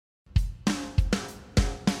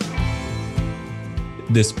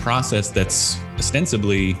This process that's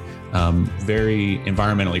ostensibly very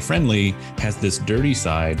environmentally friendly has this dirty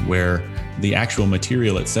side where the actual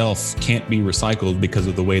material itself can't be recycled because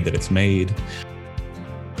of the way that it's made.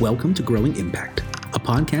 Welcome to Growing Impact, a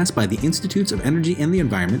podcast by the Institutes of Energy and the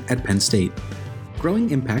Environment at Penn State. Growing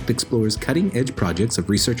Impact explores cutting-edge projects of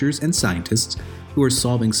researchers and scientists who are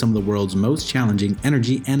solving some of the world's most challenging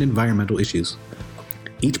energy and environmental issues.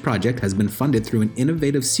 Each project has been funded through an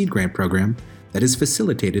innovative seed grant program that is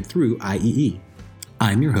facilitated through IEE.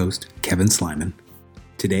 I'm your host, Kevin Slyman.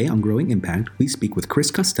 Today on Growing Impact, we speak with Chris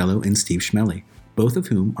Costello and Steve Schmelly, both of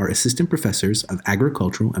whom are assistant professors of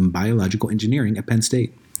agricultural and biological engineering at Penn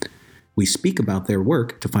State. We speak about their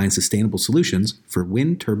work to find sustainable solutions for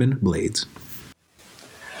wind turbine blades.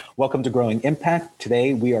 Welcome to Growing Impact.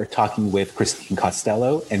 Today we are talking with Christine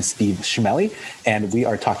Costello and Steve Schmelly, and we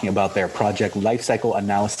are talking about their project Lifecycle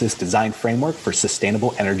Analysis Design Framework for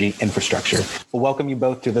Sustainable Energy Infrastructure. We'll welcome you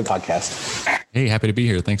both to the podcast. Hey, happy to be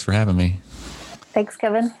here. Thanks for having me. Thanks,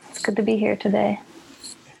 Kevin. It's good to be here today.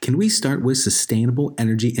 Can we start with sustainable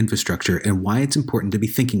energy infrastructure and why it's important to be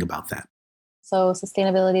thinking about that? So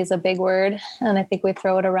sustainability is a big word, and I think we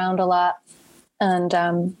throw it around a lot.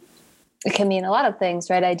 And it can mean a lot of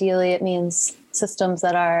things, right? Ideally, it means systems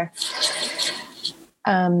that are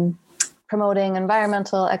promoting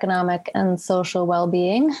environmental, economic, and social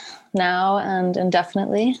well-being now and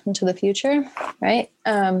indefinitely into the future, right?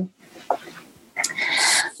 So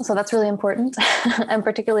that's really important. And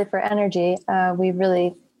particularly for energy, we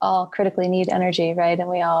really all critically need energy, right? And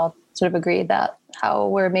we all sort of agree that how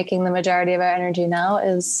we're making the majority of our energy now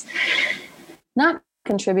is not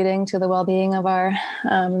contributing to the well-being of our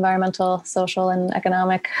environmental, social, and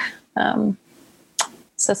economic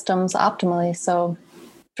systems optimally. So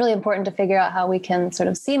it's really important to figure out how we can sort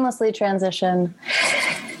of seamlessly transition.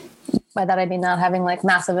 By that, I mean not having like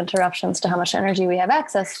massive interruptions to how much energy we have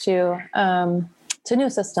access to new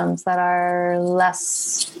systems that are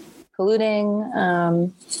less polluting,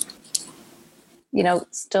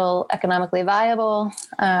 still economically viable,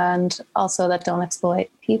 and also that don't exploit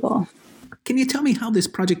people. Can you tell me how this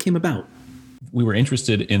project came about? We were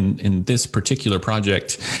interested in this particular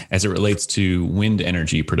project as it relates to wind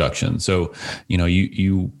energy production. So,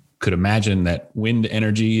 you could imagine that wind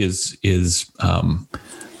energy is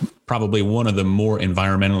probably one of the more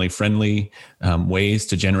environmentally friendly ways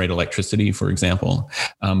to generate electricity, for example.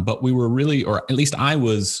 But we were really, or at least I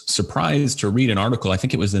was surprised to read an article, I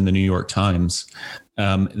think it was in the New York Times,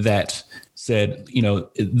 that said,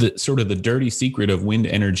 the dirty secret of wind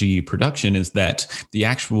energy production is that the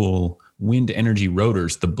actual wind energy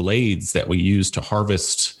rotors, the blades that we use to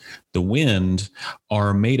harvest the wind,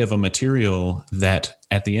 are made of a material that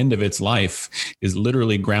at the end of its life is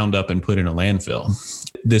literally ground up and put in a landfill.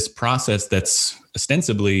 This process that's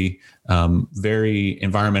ostensibly very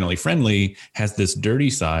environmentally friendly has this dirty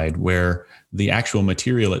side where the actual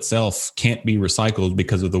material itself can't be recycled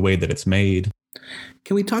because of the way that it's made.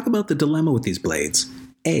 Can we talk about the dilemma with these blades?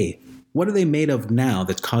 A, what are they made of now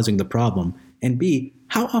that's causing the problem? And B,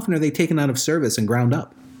 how often are they taken out of service and ground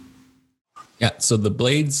up? Yeah, so the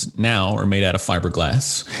blades now are made out of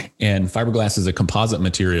fiberglass, and fiberglass is a composite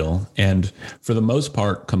material. And for the most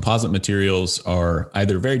part, composite materials are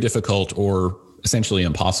either very difficult or essentially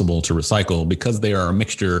impossible to recycle because they are a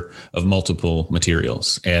mixture of multiple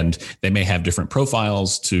materials, and they may have different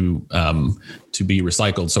profiles to be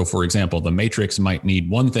recycled. So, for example, the matrix might need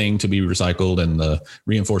one thing to be recycled, and the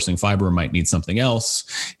reinforcing fiber might need something else.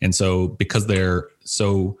 And so, because they're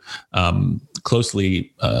so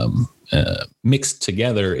closely mixed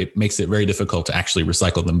together, it makes it very difficult to actually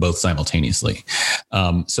recycle them both simultaneously.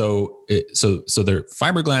 So they're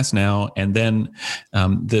fiberglass now, and then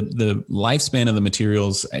the lifespan of the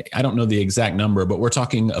materials, I don't know the exact number, but we're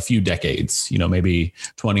talking a few decades, maybe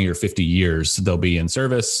 20 or 50 years. They'll be in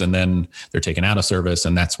service, and then they're taken out of service,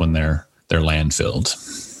 and that's when they're landfilled.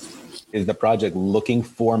 Is the project looking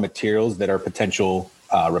for materials that are potential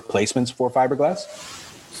replacements for fiberglass?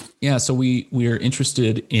 Yeah, so we are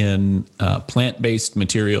interested in plant-based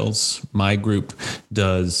materials. My group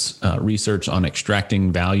does research on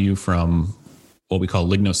extracting value from what we call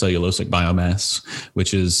lignocellulosic biomass,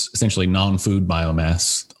 which is essentially non-food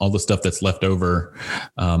biomass, all the stuff that's left over,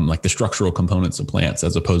 like the structural components of plants,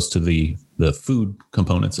 as opposed to the food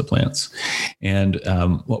components of plants. And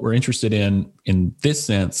what we're interested in this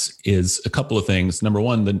sense is a couple of things. Number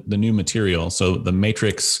one, the new material. So the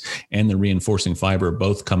matrix and the reinforcing fiber,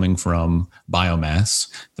 both coming from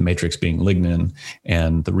biomass, the matrix being lignin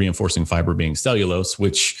and the reinforcing fiber being cellulose,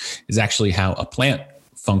 which is actually how a plant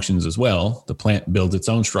functions as well. The plant builds its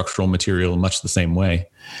own structural material in much the same way.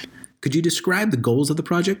 Could you describe the goals of the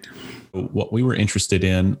project? What we were interested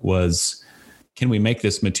in was, can we make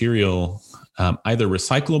this material either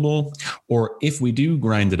recyclable, or if we do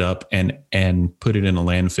grind it up and put it in a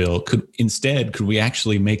landfill, could we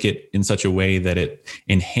actually make it in such a way that it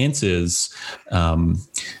enhances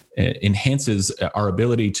our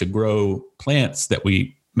ability to grow plants that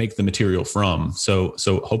we make the material from. So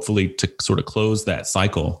hopefully to sort of close that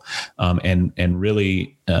cycle and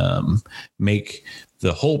really make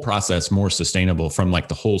the whole process more sustainable from like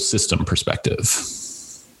the whole system perspective.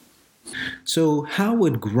 So how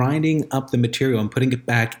would grinding up the material and putting it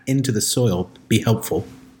back into the soil be helpful?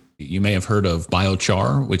 You may have heard of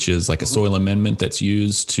biochar, which is like a soil amendment that's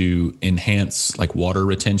used to enhance like water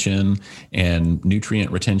retention and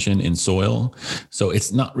nutrient retention in soil. So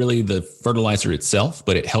it's not really the fertilizer itself,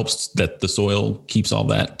 but it helps that the soil keeps all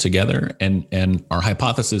that together. And our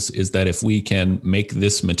hypothesis is that if we can make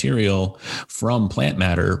this material from plant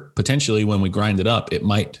matter, potentially when we grind it up, it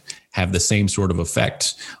might have the same sort of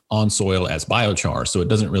effect on soil as biochar. So it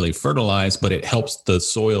doesn't really fertilize, but it helps the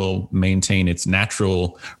soil maintain its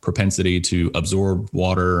natural propensity to absorb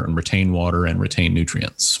water and retain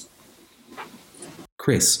nutrients.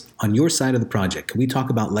 Chris, on your side of the project, can we talk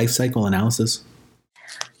about life cycle analysis?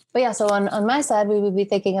 But yeah, so on my side, we would be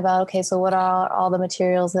thinking about, okay, so what are all the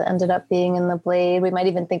materials that ended up being in the blade? We might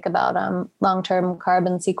even think about long-term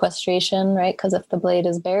carbon sequestration, right? Because if the blade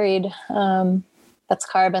is buried, that's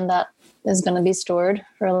carbon that is going to be stored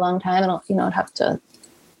for a long time. I'd have to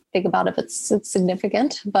think about if it's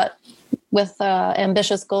significant, but with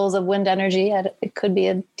ambitious goals of wind energy, it could be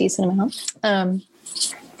a decent amount. And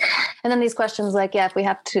then these questions like, if we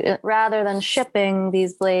have to, rather than shipping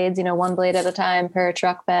these blades, one blade at a time per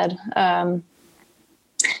truck bed,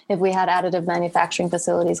 if we had additive manufacturing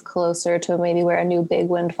facilities closer to maybe where a new big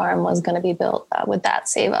wind farm was going to be built, would that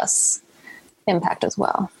save us impact as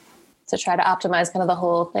well? To try to optimize kind of the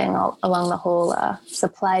whole thing along the whole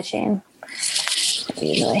supply chain.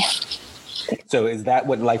 Usually. So is that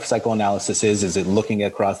what life cycle analysis is? Is it looking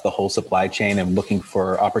across the whole supply chain and looking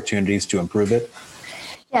for opportunities to improve it?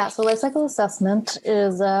 Yeah, so life cycle assessment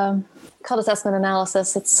is called assessment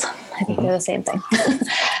analysis. I think they're the same thing.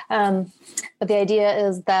 But the idea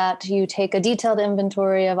is that you take a detailed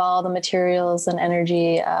inventory of all the materials and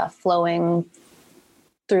energy flowing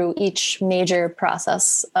through each major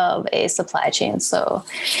process of a supply chain. So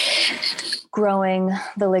growing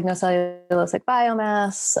the lignocellulosic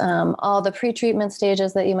biomass, all the pretreatment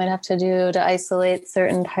stages that you might have to do to isolate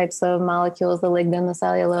certain types of molecules, the lignin, the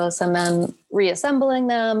cellulose, and then reassembling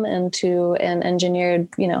them into an engineered,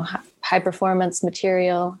 high performance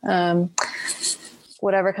material.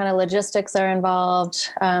 Whatever kind of logistics are involved,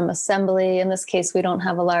 assembly. In this case, we don't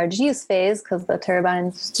have a large use phase because the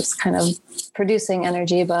turbine's just kind of producing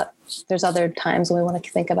energy, but there's other times when we want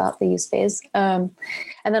to think about the use phase. And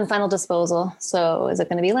then final disposal. So is it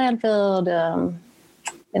going to be landfilled?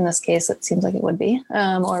 In this case, it seems like it would be,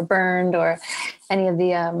 or burned, or any of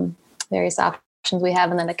the various options we have,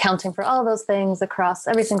 and then accounting for all of those things across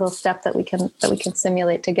every single step that we can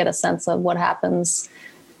simulate to get a sense of what happens,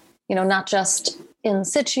 not just in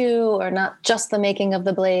situ or not just the making of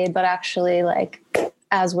the blade, but actually like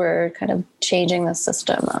as we're kind of changing the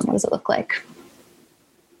system, what does it look like?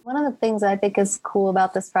 One of the things that I think is cool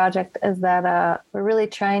about this project is that we're really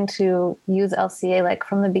trying to use LCA like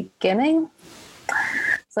from the beginning.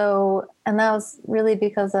 So, and that was really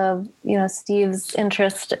because of, Steve's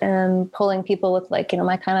interest in pulling people with like,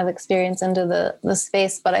 my kind of experience into the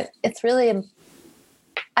space, but I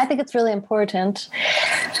think it's really important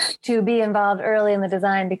to be involved early in the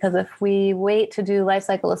design, because if we wait to do life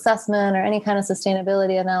cycle assessment or any kind of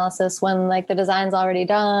sustainability analysis when like the design's already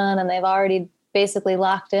done and they've already basically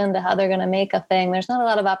locked into how they're going to make a thing, there's not a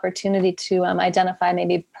lot of opportunity to identify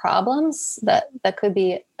maybe problems that could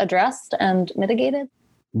be addressed and mitigated.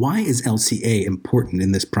 Why is LCA important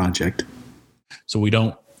in this project? So we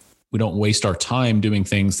don't waste our time doing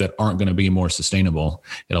things that aren't going to be more sustainable.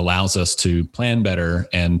 It allows us to plan better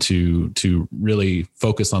and to really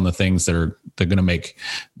focus on the things that are going to make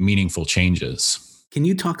meaningful changes. Can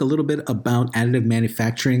you talk a little bit about additive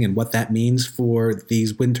manufacturing and what that means for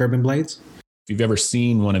these wind turbine blades? If you've ever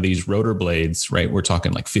seen one of these rotor blades, right, we're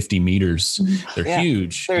talking like 50 meters. They're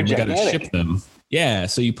huge. They're and you got to gigantic. ship them. Yeah.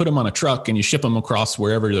 So you put them on a truck and you ship them across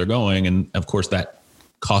wherever they're going. And of course that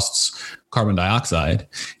costs carbon dioxide.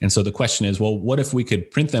 And so the question is, well, what if we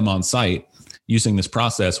could print them on site using this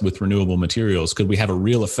process with renewable materials? Could we have a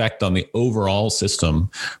real effect on the overall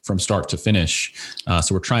system from start to finish?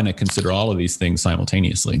 So we're trying to consider all of these things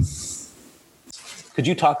simultaneously. Could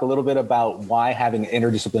you talk a little bit about why having an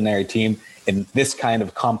interdisciplinary team in this kind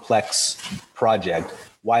of complex project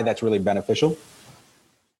why that's really beneficial?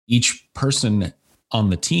 Each person on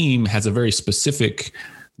the team has a very specific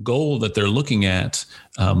goal that they're looking at,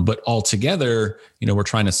 but all together, we're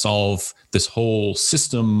trying to solve this whole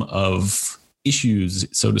system of issues,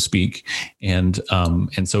 so to speak, and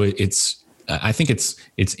so I think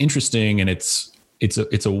it's interesting, and it's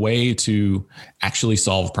a way to actually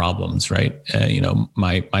solve problems, right?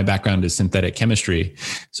 My background is synthetic chemistry,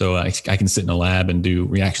 so I can sit in a lab and do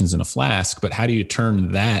reactions in a flask. But how do you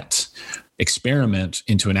turn that experiment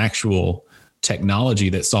into an actual technology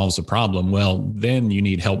that solves a problem? Well, then you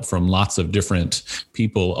need help from lots of different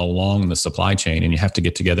people along the supply chain, and you have to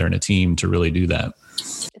get together in a team to really do that.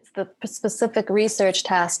 It's the specific research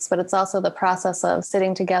tasks, but it's also the process of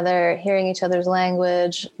sitting together, hearing each other's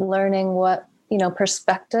language, learning what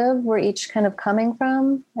perspective we're each kind of coming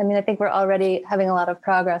from. I mean, I think we're already having a lot of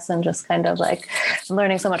progress and just kind of like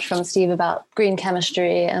learning so much from Steve about green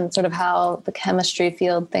chemistry and sort of how the chemistry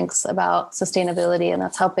field thinks about sustainability. And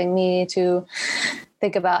that's helping me to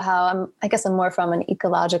think about how I'm more from an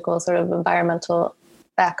ecological sort of environmental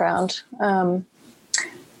background. So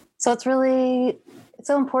it's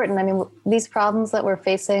so important. I mean, these problems that we're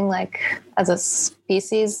facing, like as a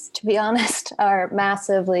species, to be honest, are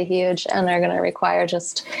massively huge and are going to require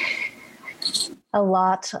just a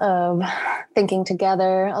lot of thinking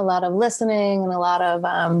together, a lot of listening, and a lot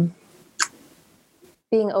of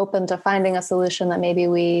being open to finding a solution that maybe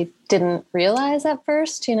we didn't realize at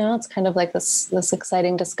first. It's kind of like this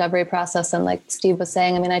exciting discovery process. And like Steve was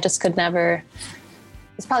saying, I mean, I just could never...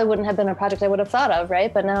 This probably wouldn't have been a project I would have thought of,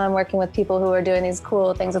 right? But now I'm working with people who are doing these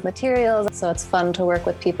cool things with materials. So it's fun to work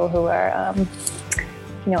with people who are,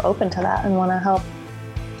 open to that and want to help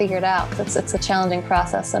figure it out. It's a challenging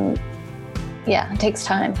process, and yeah, it takes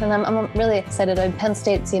time. And I'm really excited. Penn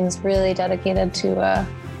State seems really dedicated to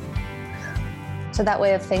that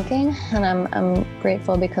way of thinking, and I'm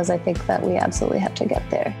grateful because I think that we absolutely have to get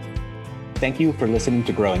there. Thank you for listening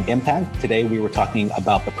to Growing Impact. Today, we were talking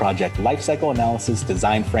about the project Lifecycle Analysis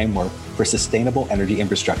Design Framework for Sustainable Energy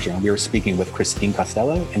Infrastructure. And we were speaking with Christine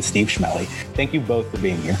Costello and Steve Schmelly. Thank you both for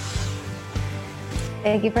being here.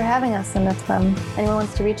 Thank you for having us. And if anyone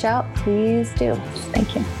wants to reach out, please do.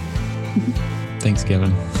 Thank you. Thanks,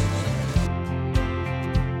 Kevin.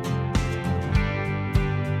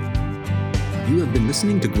 You have been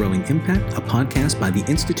listening to Growing Impact, a podcast by the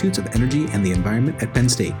Institutes of Energy and the Environment at Penn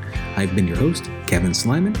State. I've been your host, Kevin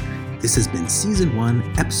Slyman. This has been Season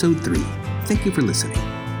 1, Episode 3. Thank you for listening.